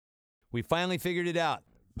We finally figured it out.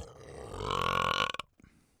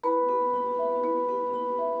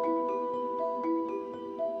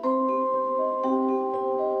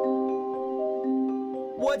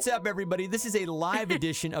 What's up, everybody? This is a live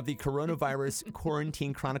edition of the Coronavirus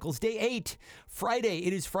Quarantine Chronicles, Day 8, Friday.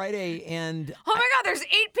 It is Friday, and... Oh my God, there's 8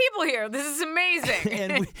 people here. This is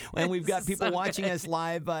amazing. and we've got people watching us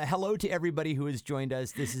live. Hello to everybody who has joined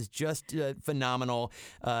us. This is just phenomenal.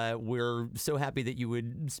 We're so happy that you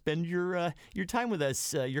would spend your time with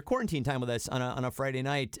us, your quarantine time with us on a Friday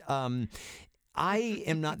night. I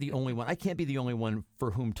am not the only one. I can't be the only one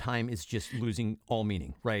for whom time is just losing all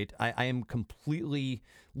meaning, right? I am completely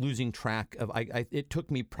losing track of. It took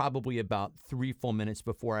me probably about 3 full minutes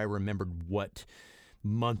before I remembered what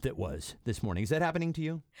month it was this morning. Is that happening to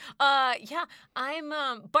you? Yeah. I'm.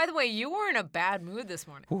 By the way, you were in a bad mood this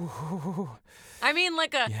morning. Ooh. I mean,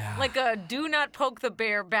 like a do not poke the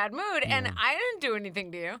bear bad mood, and I didn't do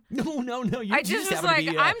anything to you. No. I just was like,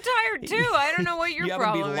 I'm tired too. I don't know what your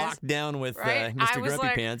problem is. You happen to be locked down with right? Mr. Grumpy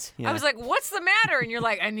Pants. Yeah. I was like, what's the matter? And you're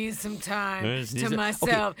like, I need some time to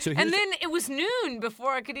myself. Okay, so and then it was noon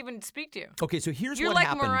before I could even speak to you. Okay, so here's You're what like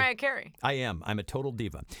happened. Mariah Carey. I am. I'm a total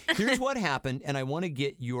diva. Here's what happened, and I want to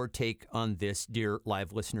get your take on this, dear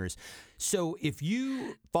live listeners. So if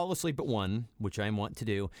you fall asleep at 1, which I want to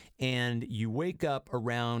do, and you wake up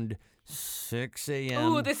around 6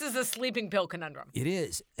 a.m. Ooh, this is a sleeping pill conundrum. It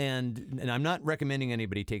is. And I'm not recommending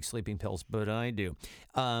anybody take sleeping pills, but I do.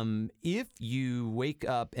 If you wake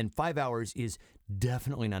up and 5 hours is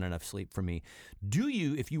definitely not enough sleep for me. Do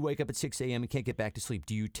you, if you wake up at 6 a.m. and can't get back to sleep,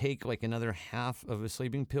 do you take like another half of a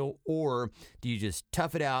sleeping pill, or do you just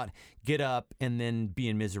tough it out, get up, and then be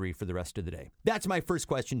in misery for the rest of the day? That's my first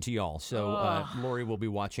question to y'all. So Lori will be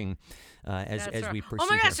watching as we proceed. Oh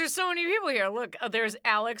my gosh, there's so many people here. Look, there's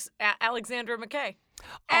Alexandra McKay.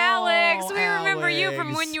 Alex, we remember you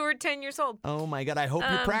from when you were 10 years old. Oh my God, I hope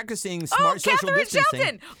you're practicing smart social Catherine distancing.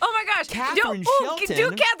 Shelton. Oh my gosh. Catherine Shelton. Do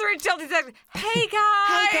Catherine Shelton. Hey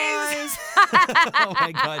guys. Hey guys. Oh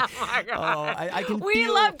my God. Oh my God. Oh, I can we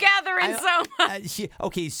feel, love Catherine so much.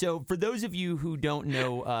 Okay, so for those of you who don't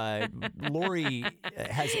know, Lori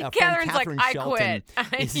has a friend, Catherine's Catherine like, Shelton. I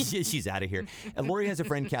quit. She's out of here. Lori has a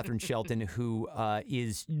friend, Catherine Shelton, who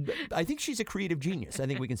is, I think she's a creative genius. I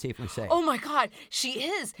think we can safely say. Oh my God, she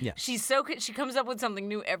is. Yeah. She's so good. She comes up with something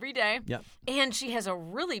new every day. Yep. And she has a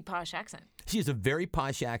really posh accent. She has a very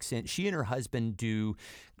posh accent. She and her husband do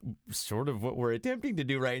sort of what we're attempting to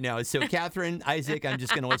do right now. So, Catherine, Isaac, I'm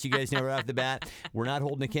just going to let you guys know right off the bat, we're not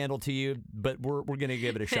holding a candle to you, but we're going to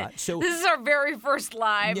give it a shot. So this is our very first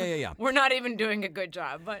live. Yeah. We're not even doing a good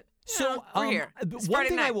job, but so we're here. One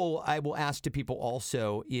thing I will ask to people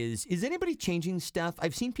also is anybody changing stuff?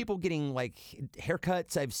 I've seen people getting like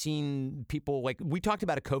haircuts. I've seen people like, we talked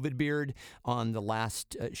about a COVID beard on the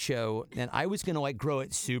last show, and I was gonna like grow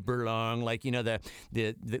it super long, like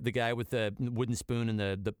the guy with the wooden spoon and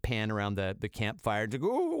the pan around the campfire to go,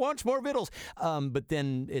 oh, wants more vittles. But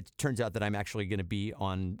then it turns out that I'm actually gonna be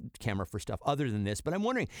on camera for stuff other than this. But I'm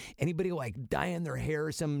wondering, anybody like dyeing their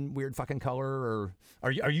hair some weird fucking color, or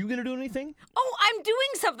are you gonna do anything? Oh, I'm doing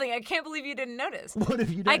something. I can't believe you didn't notice. What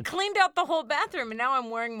have you done? I cleaned out the whole bathroom, and now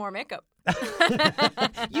I'm wearing more makeup.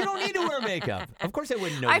 You don't need to wear makeup. Of course I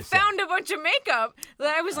wouldn't notice. I found a bunch of makeup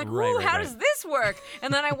that I was like, ooh, how does this work?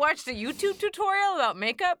 And then I watched a YouTube tutorial about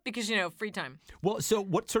makeup because, free time. Well, so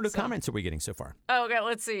what sort of comments are we getting so far? Oh, okay,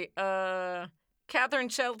 let's see. Catherine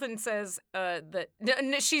Shelton says that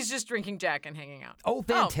she's just drinking Jack and hanging out. Oh,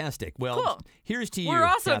 fantastic. Well, cool. Here's to you, We're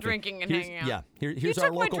also Catherine. drinking and hanging out. Yeah, here's you our took my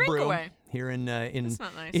local drink brew away. here in That's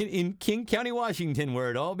not nice. in King County, Washington,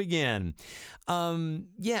 where it all began. Lael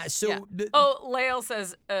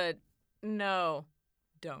says, no,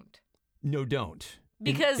 don't. No, don't.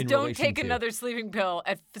 Because in don't take to. another sleeping pill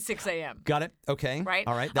at 6 a.m. Got it. Okay. Right?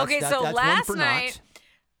 All right. So that's last one for night, not.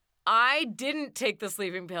 I didn't take the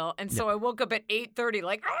sleeping pill, and so I woke up at 8:30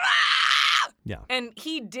 like, yeah. And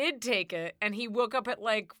he did take it, and he woke up at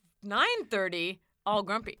like 9:30 all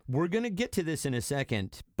grumpy. We're going to get to this in a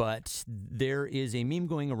second, but there is a meme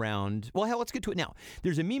going around. Well, hell, let's get to it now.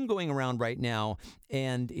 There's a meme going around right now,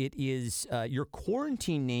 and it is your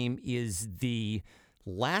quarantine name is the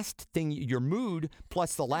last thing, your mood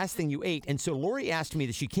plus the last thing you ate. And so Lori asked me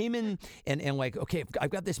that she came in and like, okay, I've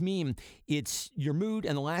got this meme. It's your mood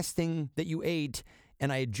and the last thing that you ate.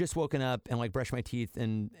 And I had just woken up and like brushed my teeth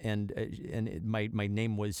and my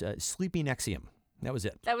name was Sleepy Nexium. That was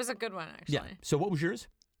it. That was a good one, actually. Yeah. So what was yours?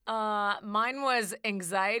 Mine was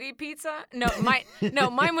anxiety pizza.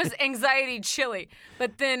 Mine was anxiety chili.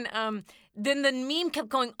 But then then the meme kept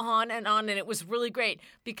going on, and it was really great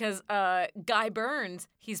because Guy Burns,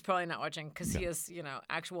 he's probably not watching because he has,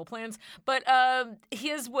 actual plans, but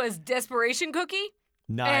his was Desperation Cookie.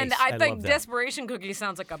 Nice. And I think love that. Desperation Cookie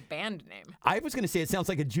sounds like a band name. I was going to say it sounds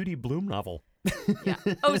like a Judy Blume novel. Yeah.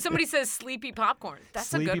 Oh, somebody says Sleepy Popcorn. That's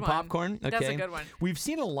Sleepy a good one. Popcorn? Okay. That's a good one. We've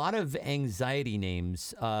seen a lot of anxiety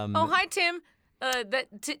names. Oh, hi, Tim.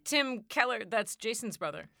 Tim Keller, that's Jason's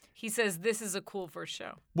brother. He says this is a cool first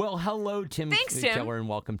show. Well, hello, Tim Thanks, Tim. Keller, and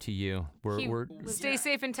welcome to you. Stay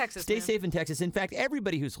safe in Texas. Stay man. safe in Texas. In fact,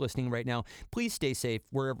 everybody who's listening right now, please stay safe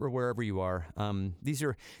wherever you are. These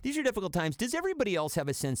are difficult times. Does everybody else have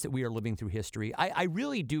a sense that we are living through history? I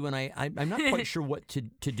really do, and I'm not quite sure what to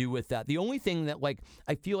do with that. The only thing that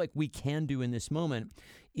I feel like we can do in this moment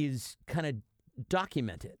is kind of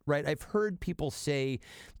document it, right? I've heard people say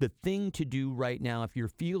the thing to do right now, if you're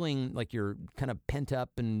feeling like you're kind of pent up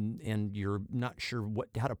and you're not sure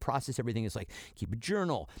how to process everything, is like keep a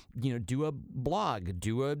journal, do a blog,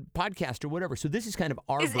 do a podcast or whatever. So this is kind of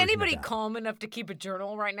our Is version anybody of that. calm enough to keep a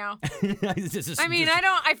journal right now?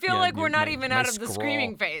 I feel like we're not even out of the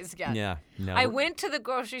screaming phase yet. Yeah, no. I went to the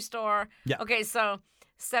grocery store. Yeah. Okay, so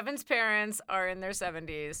Seven's parents are in their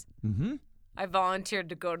 70s. Mm-hmm. I volunteered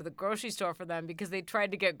to go to the grocery store for them because they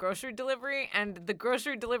tried to get grocery delivery, and the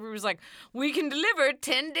grocery delivery was like, we can deliver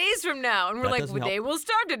 10 days from now. And we're That like, doesn't well, they help. will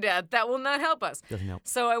starve to death. That will not help us. Doesn't help.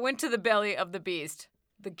 So I went to the belly of the beast,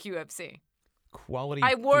 the QFC. Quality.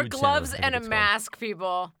 I wore Food Center, gloves I think and a it's called. mask,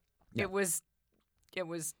 people. Yeah. It was,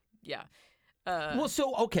 yeah. Well,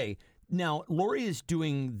 so, okay. Now, Lori is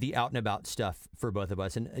doing the out and about stuff for both of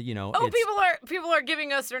us, and Oh, it's, people are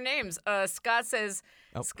giving us their names. Scott says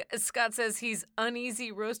Oh. Scott says he's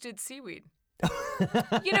uneasy roasted seaweed.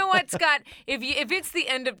 You know what, Scott? If it's the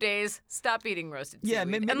end of days, stop eating roasted Yeah,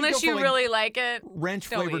 seaweed. maybe Unless go you for, like, really like it. ranch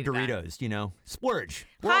don't flavored eat that. Doritos. Splurge.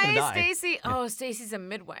 We're all gonna Hi, die. Stacy. Oh, Stacy's a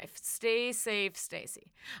midwife. Stay safe,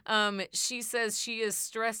 Stacy. She says she is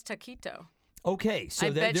stressed taquito. Okay, so I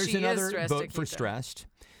bet there's she is another stressed vote for taquito. stressed.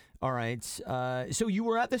 All right. So you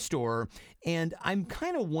were at the store, and I'm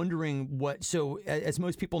kind of wondering what. So, as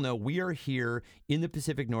most people know, we are here in the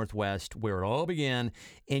Pacific Northwest where it all began,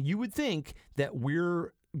 and you would think that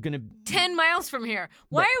we're going to 10 miles from here.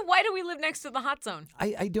 Why do we live next to the hot zone?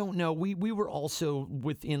 I don't know. We were also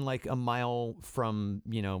within like a mile from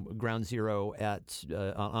ground zero at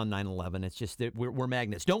on 9/11. It's just that we're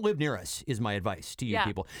magnets. Don't live near us is my advice to you Yeah.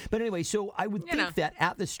 people. But anyway, so I would think that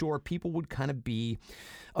at the store people would kind of be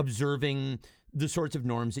observing the sorts of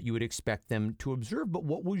norms that you would expect them to observe. But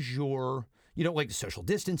what was your like social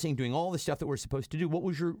distancing, doing all the stuff that we're supposed to do? What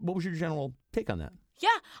was your general take on that? Yeah,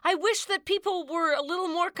 I wish that people were a little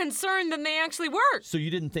more concerned than they actually were. So you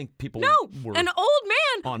didn't think people No, were an old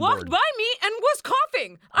man on walked board. by me and was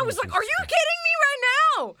coughing. I was this like, is are you kidding me right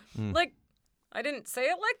now? Like, I didn't say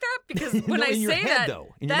it like that because when No, I in your say head, that,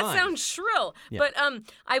 though, in your that mind. sounds shrill. Yeah. But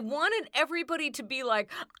I wanted everybody to be like,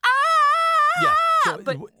 Yeah, so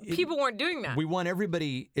but people weren't doing that. We want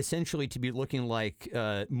everybody essentially to be looking like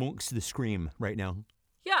Monk's The Scream right now.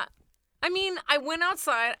 Yeah. I mean, I went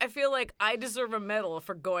outside. I feel like I deserve a medal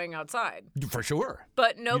for going outside. For sure.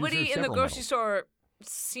 But nobody deserve in the several grocery medals. store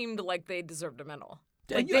seemed like they deserved a medal.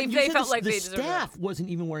 Like And you they said felt like the they deserved a medal. staff wasn't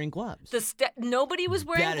even wearing gloves. Nobody was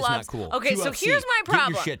wearing That is gloves. not cool. Okay, so QFC, here's my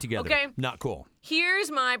problem. Get your shit together. Okay, Not cool.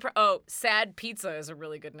 here's my Sad Pizza is a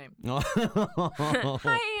really good name.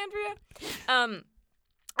 Hi, Andrea.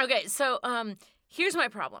 Okay, so here's my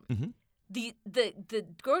problem. Mm-hmm. The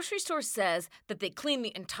grocery store says that they clean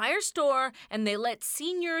the entire store and they let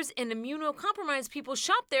seniors and immunocompromised people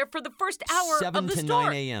shop there for the first hour 7 of the to store.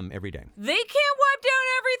 9 a.m. every day. They can't wipe down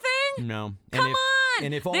everything. No. Come on!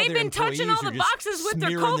 And if all They've their been touching all employees are the just boxes with their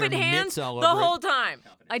smearing COVID their hands mitts all the over it. whole time.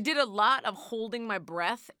 I did a lot of holding my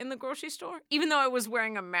breath in the grocery store, even though I was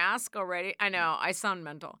wearing a mask already. I know, I sound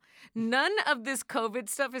mental. None of this COVID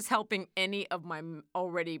stuff is helping any of my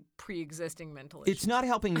already pre-existing mental issues. It's not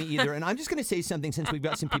helping me either. And I'm just going to say something since we've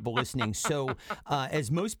got some people listening. So as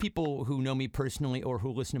most people who know me personally or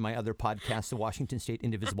who listen to my other podcast, the Washington State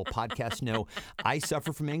Indivisible podcast, know, I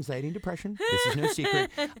suffer from anxiety and depression. This is no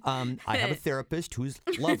secret. I have a therapist who's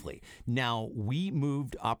lovely. Now, we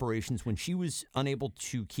moved operations when she was unable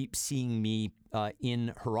to keep seeing me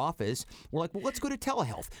in her office. We're like, well, let's go to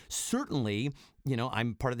telehealth. Certainly,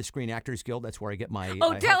 I'm part of the Screen Actors Guild. That's where I get my health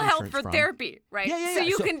telehealth insurance for from. therapy, right? Yeah. So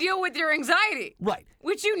you can deal with your anxiety. Right.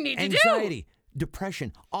 Which you need to do. Anxiety.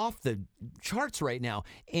 depression off the charts right now.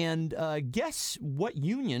 And guess what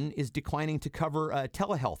union is declining to cover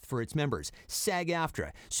telehealth for its members?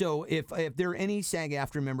 SAG-AFTRA. So if there are any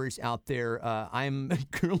SAG-AFTRA members out there, I'm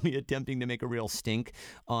currently attempting to make a real stink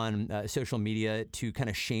on social media to kind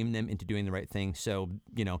of shame them into doing the right thing. So,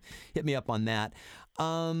 hit me up on that.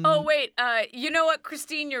 Oh, wait. You know what,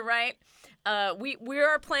 Christine? You're right. We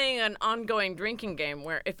are playing an ongoing drinking game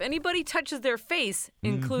where if anybody touches their face,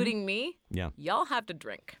 including me, y'all have to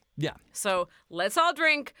drink. Yeah. So let's all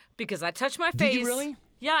drink because I touched my face. Did you really?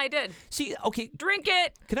 Yeah, I did. See, okay. Drink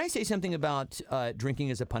it. Can I say something about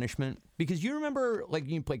drinking as a punishment? Because you remember, like,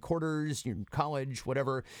 you play quarters, you're in college,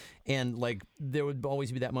 whatever, and, like, there would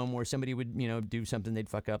always be that moment where somebody would, do something, they'd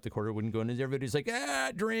fuck up, the quarter wouldn't go in, and everybody's like,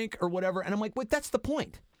 drink, or whatever. And I'm like, wait, that's the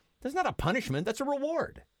point. That's not a punishment. That's a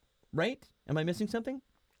reward. Right? Am I missing something?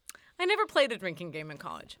 I never played the drinking game in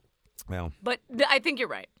college. Well. But I think you're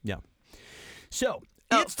right. Yeah. So,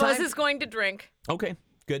 it's Fuzz is going to drink. Okay,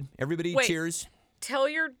 good. Everybody cheers. Tell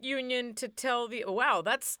your union to tell the... Oh, wow,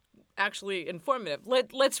 that's actually informative.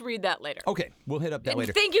 Let's read that later. Okay, we'll hit up that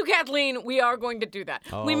later. Thank you, Kathleen. We are going to do that.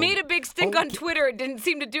 We made a big stink on Twitter. It didn't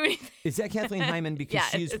seem to do anything. Is that Kathleen Hyman? Because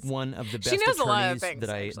she's one of the best attorneys a lot of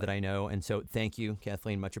things, that I know. And so thank you,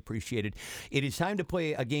 Kathleen. Much appreciated. It is time to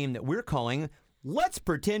play a game that we're calling Let's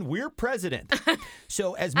Pretend We're President.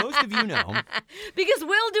 So as most of you know... Because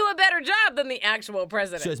we'll do a better job than the actual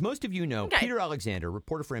president. So as most of you know, Peter Alexander,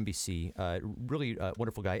 reporter for NBC, really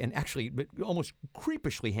wonderful guy, and actually almost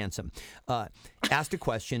creepishly handsome, asked a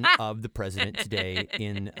question of the president today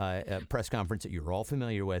in a press conference that you're all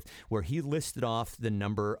familiar with, where he listed off the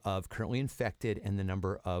number of currently infected and the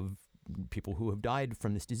number of people who have died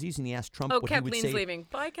from this disease, and he asked Trump what Kathleen's he would say. Leaving.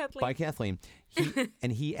 Bye, Kathleen. Bye, Kathleen.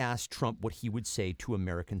 And he asked Trump what he would say to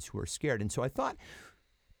Americans who are scared. And so I thought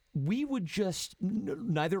we would just,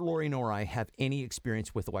 neither Lori nor I have any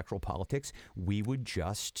experience with electoral politics. We would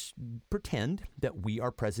just pretend that we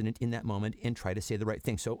are president in that moment and try to say the right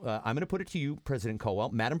thing. So I'm going to put it to you, President Colwell,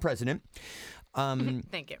 Madam President.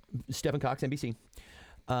 Thank you. Stephen Cox, NBC.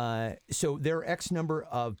 So there are X number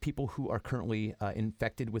of people who are currently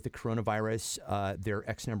infected with the coronavirus. There are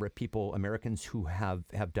X number of people, Americans, who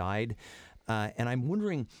have died. And I'm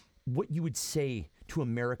wondering what you would say to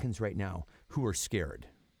Americans right now who are scared.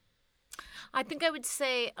 I think I would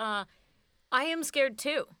say I am scared,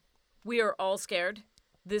 too. We are all scared.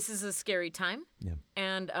 This is a scary time. Yeah.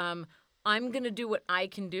 And I'm going to do what I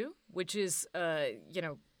can do, which is,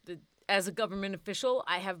 as a government official,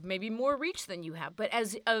 I have maybe more reach than you have. But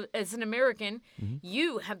as an American,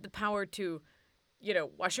 you have the power to,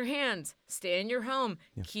 wash your hands, stay in your home,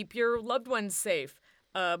 keep your loved ones safe.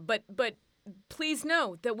 But please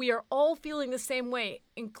know that we are all feeling the same way,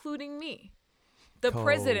 including me, the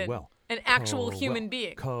president, an actual human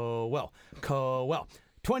being. Colwell.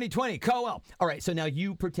 2020, Colwell. All right, so now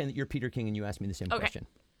you pretend that you're Peter King and you ask me the same question.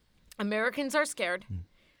 Americans are scared.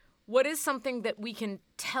 What is something that we can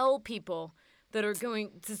tell people that's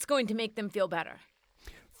going to make them feel better?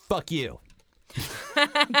 Fuck you.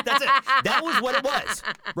 That's it. That was what it was,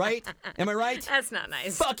 right? Am I right? That's not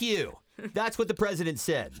nice. Fuck you. That's what the president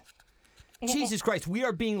said. Jesus Christ, we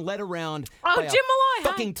are being led around by Jim Malloy,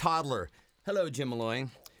 fucking toddler. Hello, Jim Malloy.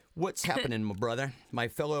 What's happening, my brother? My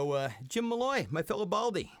fellow Jim Malloy, my fellow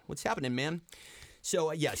Baldy. What's happening, man? So,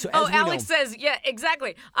 as we Alex know, says, yeah,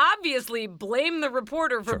 exactly. Obviously, blame the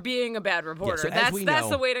reporter for being a bad reporter. Yeah, so that's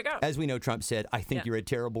the way to go. As we know, Trump said, I think you're a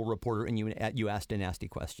terrible reporter, and you asked a nasty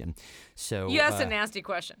question. So you asked a nasty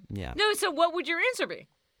question. Yeah. No, so what would your answer be?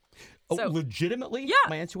 Oh, legitimately? Yeah.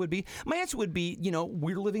 My answer would be,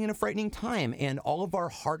 we're living in a frightening time, and all of our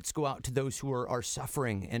hearts go out to those who are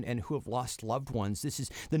suffering and who have lost loved ones.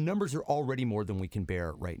 The numbers are already more than we can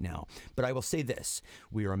bear right now. But I will say this,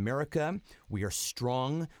 we are America, we are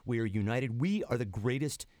strong, we are united, we are the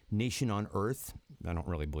greatest nation on earth. I don't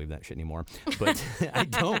really believe that shit anymore, but I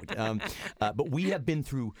don't. But we have been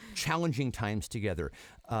through challenging times together,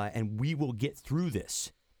 and we will get through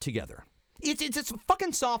this together. It's a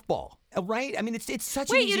fucking softball, right? I mean, it's such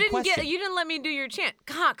an easy question. You didn't let me do your chant.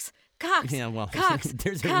 Cox. Yeah, well,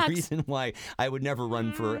 there's a reason why I would never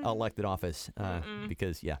run for elected office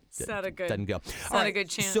because, doesn't go. It's not a good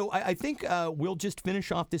chant. So I think we'll just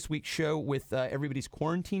finish off this week's show with everybody's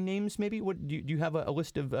quarantine names, maybe. What do you have a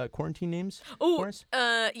list of quarantine names for us?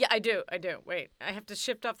 Yeah, I do. Wait, I have to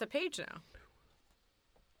shift off the page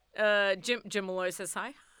now. Jim Malloy says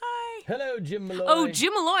hi. Hello, Jim Malloy. Oh,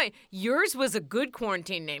 Jim Malloy. Yours was a good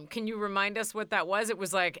quarantine name. Can you remind us what that was? It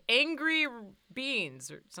was like Angry Beans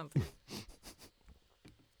or something.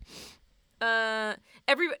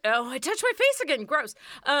 Oh, I touched my face again. Gross.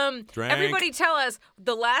 Drink. Everybody tell us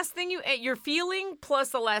the last thing you ate, your feeling plus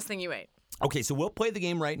the last thing you ate. Okay, so we'll play the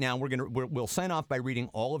game right now. We'll sign off by reading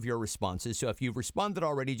all of your responses. So if you've responded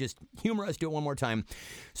already, just humor us. Do it one more time.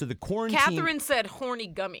 So the quarantine. Catherine said horny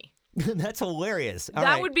gummy. That's hilarious. All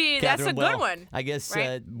That right, would be, Catherine, that's a well, good one. I guess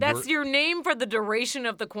Right? That's your name for the duration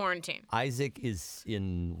of the quarantine. Isaac is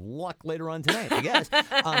in luck later on tonight, I guess.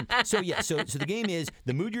 So the game is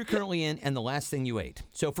the mood you're currently in and the last thing you ate.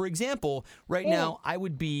 So for example, right now I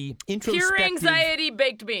would be introspective. Pure anxiety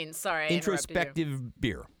baked beans. Sorry, I interrupted introspective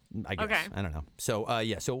beer, I guess. Okay. I don't know. So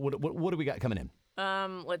So what do we got coming in?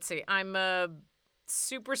 you. Let's see. I'm a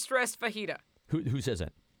super stressed fajita. Who says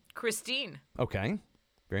it? Christine. Okay.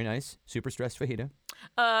 Very nice. Super stressed fajita.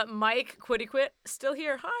 Mike Quitty Quit, still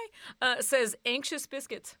here. Hi. Says anxious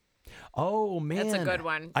biscuits. Oh, man. That's a good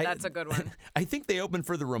one. That's a good one. I think they opened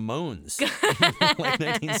for the Ramones like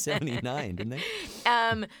 1979, didn't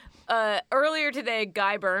they? Earlier today,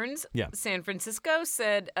 Guy Burns, Yeah. San Francisco,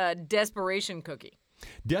 said desperation cookie.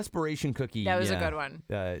 Desperation cookie. That was a good one.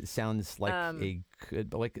 Sounds like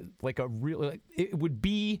a real. It would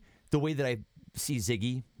be the way that I see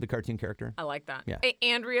Ziggy, the cartoon character. I like that. Yeah.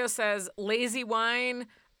 Andrea says lazy wine.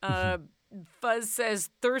 Fuzz says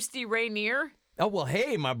thirsty Rainier. Oh well,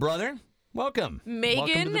 hey, my brother, welcome. Welcome to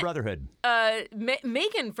Megan, the Brotherhood.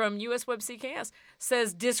 Megan from US Web CKS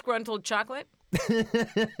says disgruntled chocolate.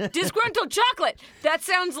 Disgruntled chocolate. That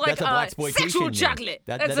sounds like That's a blaxploitation sexual name. chocolate.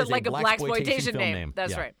 That That's is like a blaxploitation blaxploitation film name.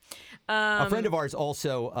 That's Yeah. right. A friend of ours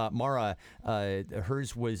also, Mara,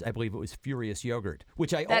 hers was, I believe it was Furious Yogurt,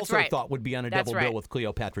 which I That's also right. thought would be on a That's double right. bill with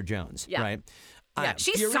Cleopatra Jones, Yeah. right? Yeah, I'm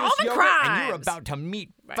she's Furious solving Yogurt, And you're crimes. about to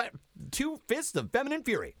meet two fists of feminine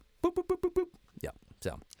fury. Boop, boop, boop, boop, boop. Yeah,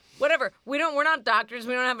 so. Whatever. We're not doctors.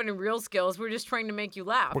 We don't have any real skills. We're just trying to make you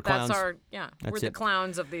laugh. We're That's clowns. we're That's the it.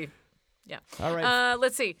 clowns of the All right.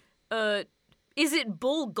 Let's see. Is it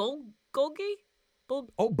bulgogi?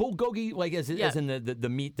 Oh, bulgogi, like as in the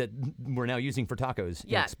meat that we're now using for tacos.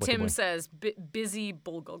 Yeah, Tim inexplicably. says busy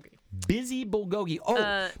bulgogi. Busy bulgogi.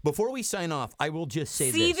 Oh, before we sign off, I will just say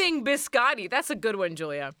this. Seething biscotti. That's a good one,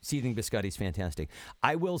 Julia. Seething biscotti is fantastic.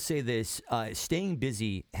 I will say this. Staying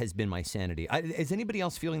busy has been my sanity. Is anybody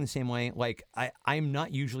else feeling the same way? Like, I'm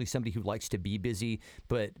not usually somebody who likes to be busy,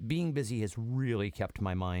 but being busy has really kept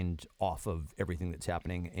my mind off of everything that's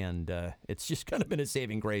happening, and it's just kind of been a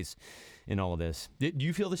saving grace in all of this. Do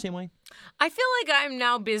you feel the same way? I feel like I'm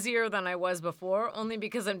now busier than I was before, only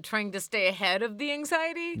because I'm trying to stay ahead of the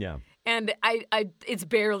anxiety. Yeah. And it's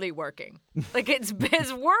barely working. Like it's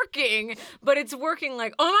working, but it's working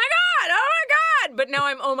like, oh my God. But now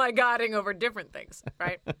I'm oh my Godding over different things,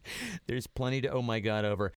 right? There's plenty to oh my God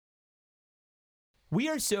over. We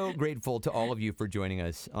are so grateful to all of you for joining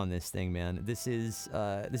us on this thing, man. This is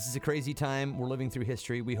a crazy time. We're living through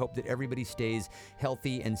history. We hope that everybody stays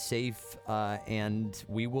healthy and safe, and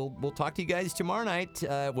we'll talk to you guys tomorrow night.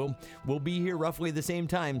 We'll be here roughly the same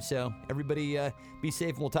time. So everybody be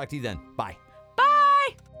safe, and we'll talk to you then. Bye.